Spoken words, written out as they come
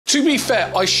To be fair,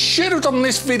 I should have done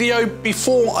this video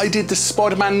before I did the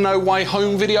Spider-Man No Way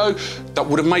Home video. That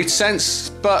would have made sense,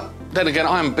 but then again,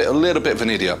 I am a little bit of an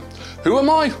idiot. Who am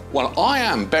I? Well, I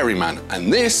am Berryman,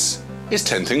 and this is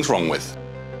 10 Things Wrong With.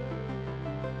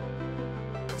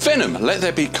 Venom, Let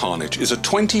There Be Carnage is a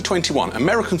 2021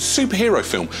 American superhero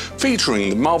film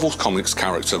featuring the Marvel Comics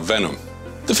character Venom.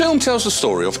 The film tells the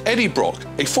story of Eddie Brock,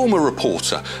 a former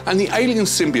reporter, and the alien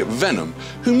symbiote Venom,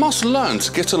 who must learn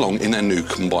to get along in their new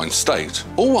combined state.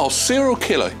 All while serial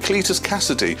killer Cletus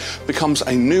Kasady becomes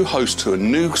a new host to a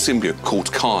new symbiote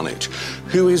called Carnage,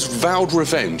 who has vowed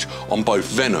revenge on both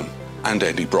Venom and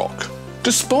Eddie Brock.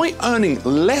 Despite earning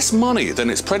less money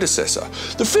than its predecessor,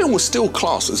 the film was still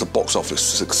classed as a box office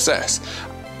success.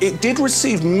 It did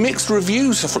receive mixed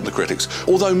reviews from the critics,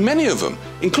 although many of them,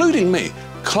 including me,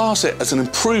 class it as an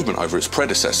improvement over its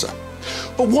predecessor.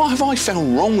 But what have I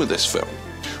found wrong with this film?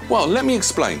 Well, let me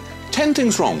explain. 10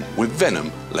 things wrong with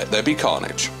Venom, Let There Be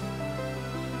Carnage.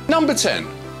 Number 10,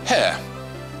 hair.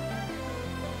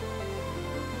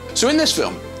 So in this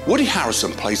film, Woody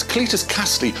Harrelson plays Cletus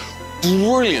Kasady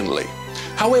brilliantly.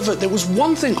 However, there was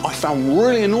one thing I found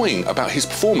really annoying about his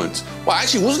performance. Well,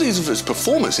 actually, it wasn't even his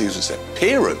performance, it was his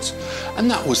appearance,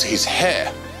 and that was his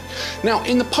hair. Now,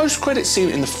 in the post-credit scene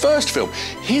in the first film,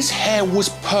 his hair was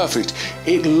perfect.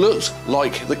 It looked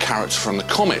like the character from the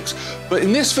comics. But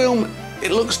in this film,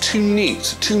 it looks too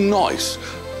neat, too nice.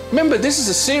 Remember, this is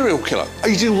a serial killer,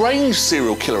 a deranged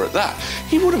serial killer at that.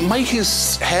 He wouldn't make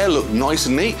his hair look nice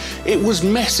and neat. It was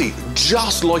messy,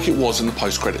 just like it was in the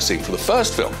post-credit scene for the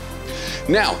first film.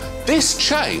 Now, this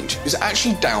change is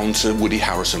actually down to Woody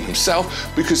Harrelson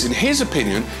himself, because in his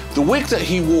opinion, the wig that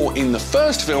he wore in the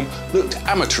first film looked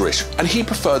amateurish, and he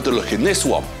preferred the look in this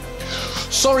one.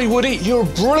 Sorry, Woody, you're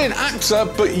a brilliant actor,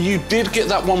 but you did get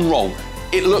that one wrong.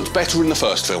 It looked better in the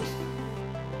first film.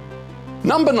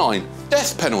 Number 9,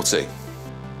 death penalty.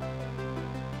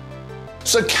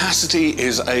 So Kasady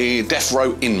is a death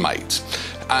row inmate,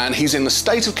 and he's in the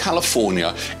state of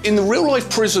California in the real life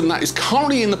prison that is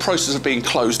currently in the process of being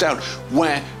closed down,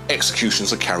 where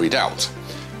executions are carried out.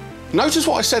 Notice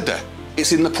what I said there,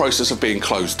 it's in the process of being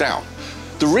closed down.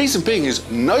 The reason being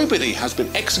is nobody has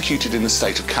been executed in the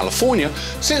state of California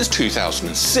since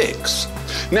 2006.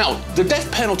 Now, the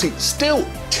death penalty still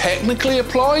technically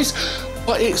applies,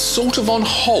 but it's sort of on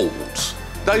hold.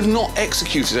 They've not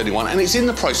executed anyone, and it's in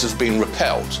the process of being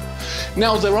repealed.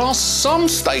 Now, there are some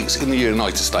states in the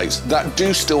United States that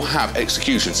do still have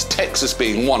executions, Texas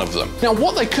being one of them. Now,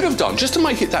 what they could have done, just to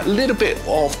make it that little bit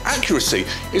of accuracy,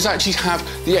 is actually have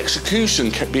the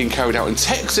execution being carried out in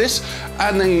Texas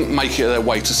and then make it their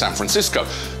way to San Francisco.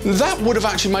 That would have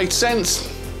actually made sense,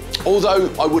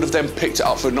 although I would have then picked it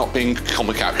up for not being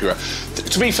comic accurate.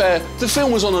 To be fair, the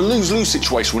film was on a lose-lose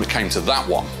situation when it came to that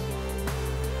one.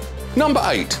 Number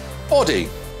 8, body.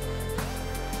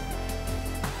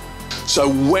 So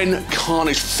when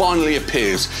Carnage finally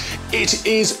appears, it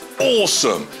is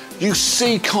awesome. You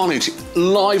see Carnage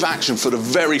live action for the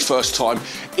very first time.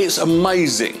 It's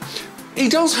amazing. He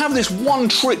does have this one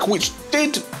trick which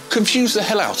did confuse the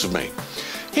hell out of me.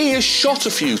 He is shot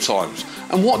a few times,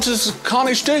 and what does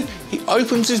Carnage do? He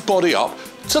opens his body up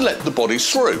to let the bodies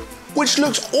through, which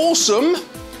looks awesome,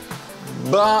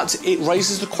 but it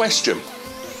raises the question,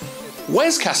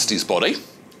 where's Kasady's body?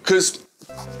 Because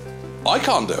I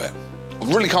can't do it. I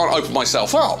really can't open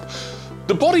myself up.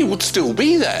 The body would still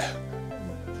be there.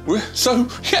 So,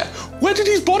 yeah, where did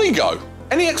his body go?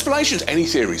 Any explanations, any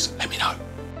theories? Let me know.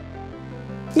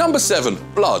 Number 7,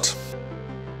 blood.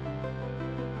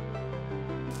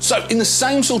 So, in the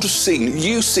same sort of scene,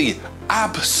 you see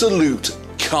absolute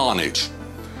carnage.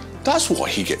 That's why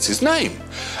he gets his name.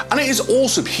 And it is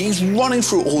awesome. He's running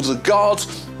through all the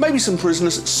guards, maybe some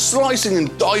prisoners, slicing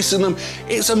and dicing them.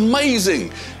 It's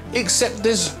amazing. Except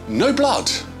there's no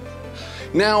blood.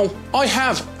 Now, I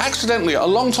have accidentally, a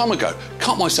long time ago,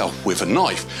 cut myself with a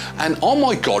knife, and oh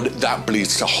my God, that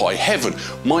bleeds to high heaven.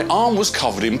 My arm was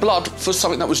covered in blood for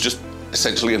something that was just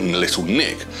essentially a little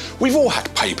nick. We've all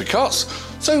had paper cuts,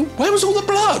 so where was all the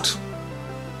blood?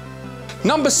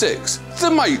 Number 6,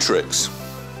 The Matrix.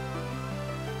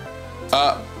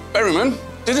 Berryman,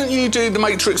 didn't you do The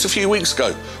Matrix a few weeks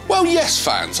ago? Well, yes,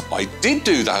 fans, I did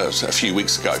do that a few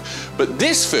weeks ago, but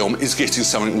this film is getting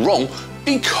something wrong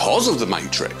because of The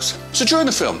Matrix. So during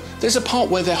the film, there's a part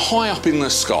where they're high up in the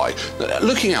sky,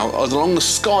 looking out along the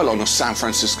skyline of San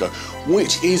Francisco,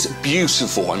 which is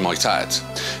beautiful, I might add.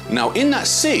 Now, in that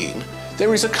scene,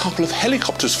 there is a couple of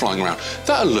helicopters flying around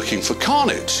that are looking for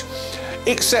Carnage.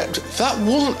 Except that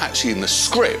wasn't actually in the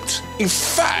script. In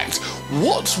fact,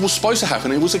 what was supposed to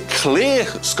happen, it was a clear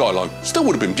skyline. Still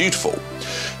would have been beautiful.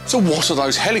 So what are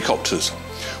those helicopters?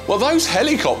 Well, those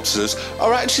helicopters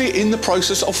are actually in the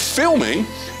process of filming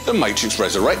The Matrix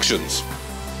Resurrections.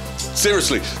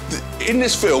 Seriously, in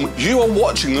this film, you are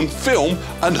watching them film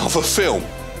another film.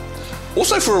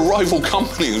 Also for a rival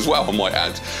company as well, I might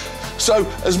add. So,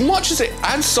 as much as it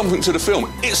adds something to the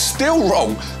film, it's still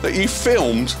wrong that you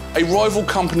filmed a rival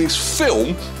company's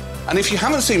film, and if you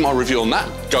haven't seen my review on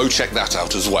that, go check that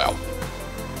out as well.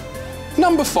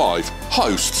 Number 5,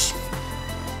 hosts.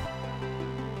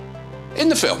 In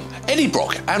the film, Eddie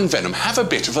Brock and Venom have a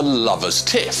bit of a lover's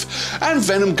tiff, and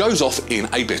Venom goes off in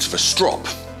a bit of a strop.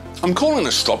 I'm calling it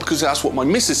a strop because that's what my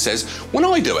missus says when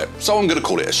I do it, so I'm going to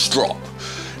call it a strop.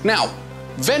 Now,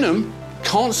 Venom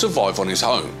can't survive on his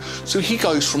own, so he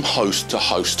goes from host to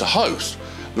host to host.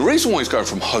 The reason why he's going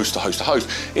from host to host to host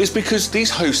is because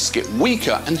these hosts get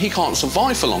weaker and he can't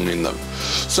survive for long in them.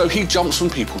 So he jumps from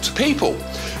people to people.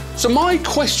 So my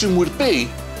question would be,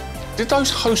 did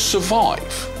those hosts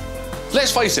survive?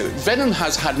 Let's face it, Venom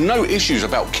has had no issues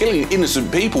about killing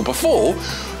innocent people before.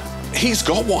 He's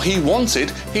got what he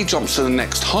wanted, he jumps to the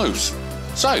next host.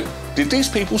 So, did these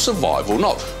people survive or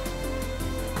not?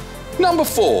 Number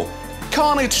 4,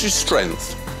 Carnage's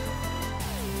strength.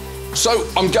 So,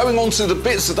 I'm going on to the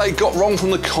bits that they got wrong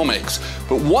from the comics,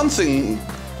 but one thing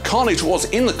Carnage was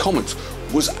in the comics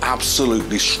was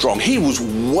absolutely strong. He was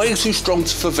way too strong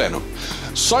for Venom.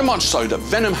 So much so that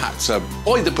Venom had to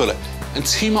bite the bullet and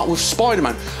team up with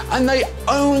Spider-Man, and they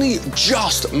only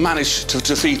just managed to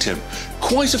defeat him.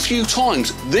 Quite a few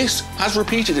times, this has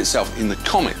repeated itself in the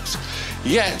comics.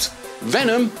 Yet,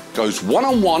 Venom goes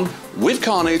one-on-one with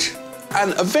Carnage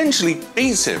and eventually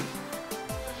beats him.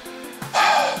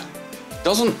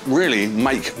 Doesn't really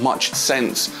make much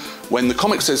sense. When the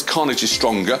comic says Carnage is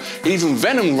stronger, even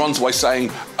Venom runs away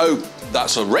saying, oh,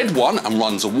 that's a red one, and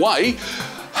runs away.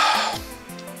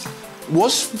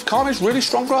 Was Carnage really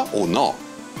stronger or not?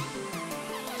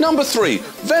 Number 3,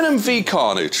 Venom v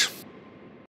Carnage.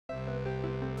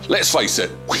 Let's face it,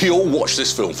 we all watched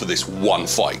this film for this one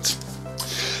fight.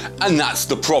 And that's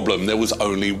the problem, there was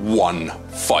only one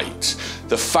fight.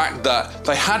 The fact that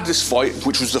they had this fight,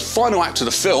 which was the final act of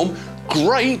the film,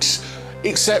 great,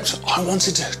 except I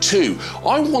wanted 2.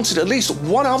 I wanted at least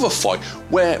one other fight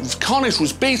where Carnage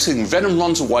was beaten, Venom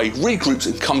runs away, regroups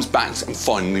and comes back and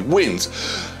finally wins.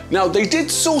 Now, they did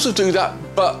sort of do that,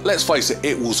 but let's face it,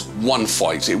 it was one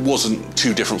fight. It wasn't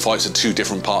 2 different fights in 2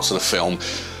 different parts of the film.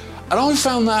 And I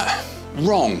found that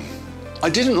wrong. I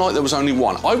didn't like there was only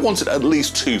one. I wanted at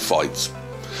least 2 fights.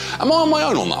 Am I on my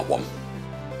own on that one?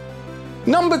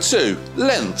 Number 2,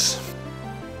 length.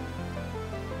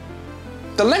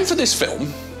 The length of this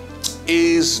film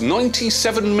is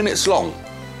 97 minutes long.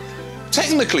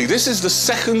 Technically, this is the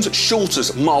second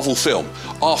shortest Marvel film,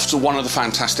 after one of the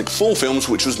Fantastic Four films,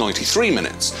 which was 93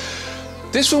 minutes.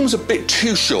 This film was a bit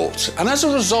too short, and as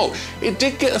a result, it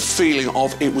did get a feeling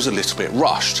of it was a little bit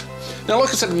rushed. Now, like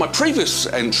I said in my previous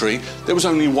entry, there was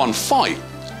only one fight.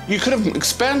 You could have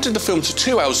expanded the film to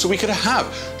 2 hours so we could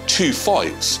have 2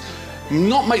 fights.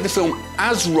 Not make the film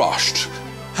as rushed.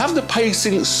 Have the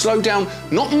pacing slow down,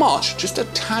 not much, just a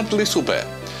tad little bit.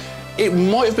 It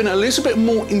might have been a little bit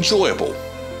more enjoyable.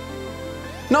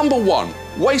 Number 1,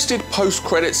 wasted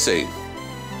post-credit scene.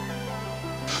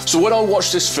 So when I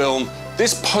watched this film,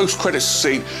 this post-credit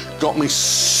scene got me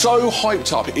so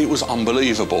hyped up, it was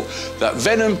unbelievable, that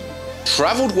Venom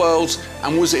travelled worlds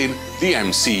and was in the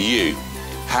MCU.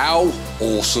 How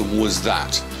awesome was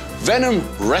that? Venom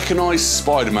recognised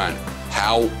Spider-Man.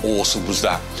 How awesome was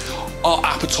that? Our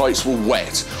appetites were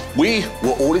whet. We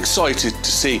were all excited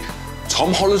to see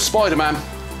Tom Holland's Spider-Man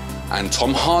and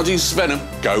Tom Hardy's Venom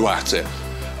go at it.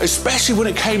 Especially when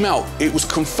it came out, it was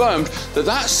confirmed that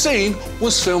that scene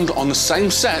was filmed on the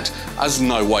same set as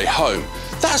No Way Home.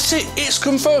 That's it, it's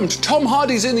confirmed. Tom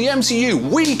Hardy's in the MCU.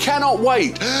 We cannot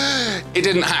wait. It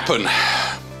didn't happen.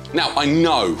 Now, I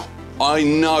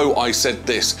know I said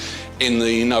this in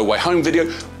the No Way Home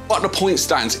video, but the point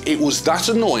stands, it was that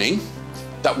annoying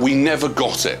that we never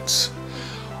got it.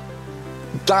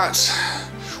 That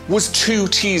was too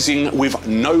teasing with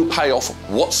no payoff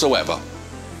whatsoever.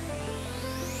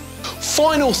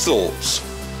 Final thoughts.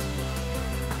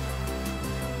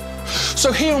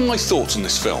 So here are my thoughts on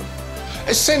this film.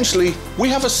 Essentially, we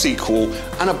have a sequel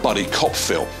and a buddy cop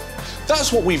film.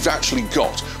 That's what we've actually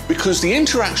got, because the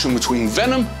interaction between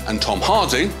Venom and Tom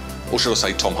Hardy, or should I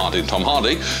say Tom Hardy and Tom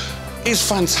Hardy, is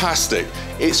fantastic.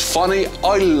 It's funny,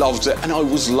 I loved it, and I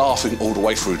was laughing all the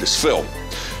way through this film.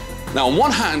 Now, on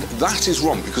one hand, that is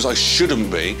wrong because I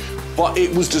shouldn't be, but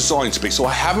it was designed to be, so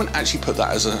I haven't actually put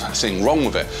that as a thing wrong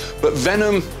with it. But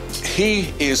Venom,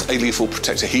 he is a lethal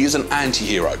protector. He is an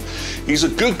anti-hero. He's a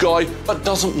good guy, but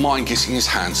doesn't mind getting his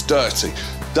hands dirty.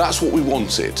 That's what we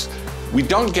wanted. We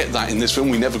don't get that in this film,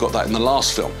 we never got that in the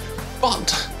last film.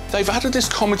 But they've added this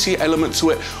comedy element to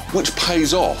it, which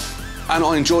pays off. And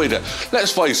I enjoyed it.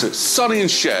 Let's face it, Sonny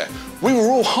and Cher, we were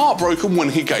all heartbroken when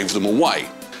he gave them away.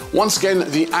 Once again,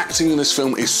 the acting in this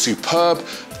film is superb.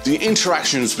 The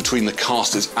interactions between the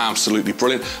cast is absolutely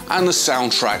brilliant, and the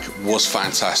soundtrack was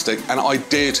fantastic. And I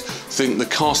did think the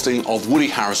casting of Woody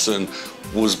Harrelson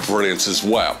was brilliant as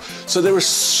well. So there is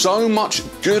so much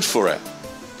good for it.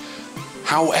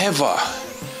 However,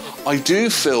 I do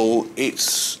feel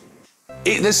there's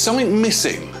something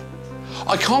missing.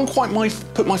 I can't quite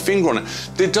put my finger on it.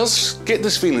 There does get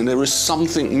this feeling there is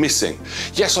something missing.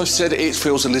 Yes, I've said it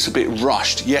feels a little bit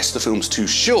rushed. Yes, the film's too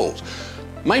short.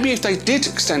 Maybe if they did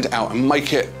extend it out and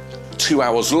make it 2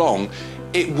 hours long,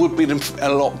 it would be a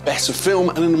lot better film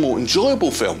and a more enjoyable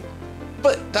film.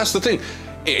 But that's the thing,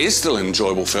 it is still an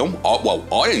enjoyable film. Well,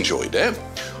 I enjoyed it.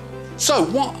 So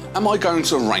what am I going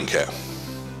to rank it?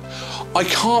 I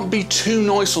can't be too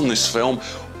nice on this film,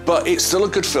 but it's still a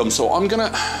good film, so I'm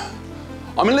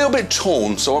a little bit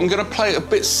torn, so I'm going to play it a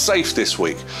bit safe this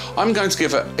week. I'm going to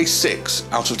give it a 6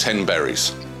 out of 10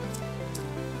 berries.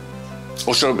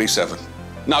 Or should it be 7?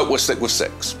 No, we'll stick with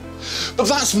 6. But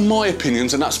that's my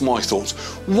opinions and that's my thoughts.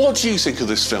 What do you think of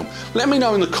this film? Let me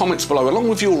know in the comments below, along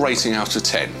with your rating out of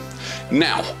 10.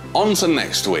 Now, on to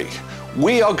next week.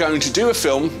 We are going to do a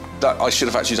film that I should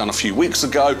have actually done a few weeks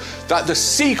ago, that the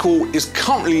sequel is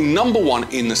currently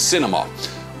 #1 in the cinema.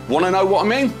 Want to know what I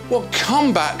mean? Well,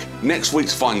 come back next week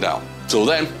to find out. Till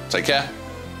then, take care.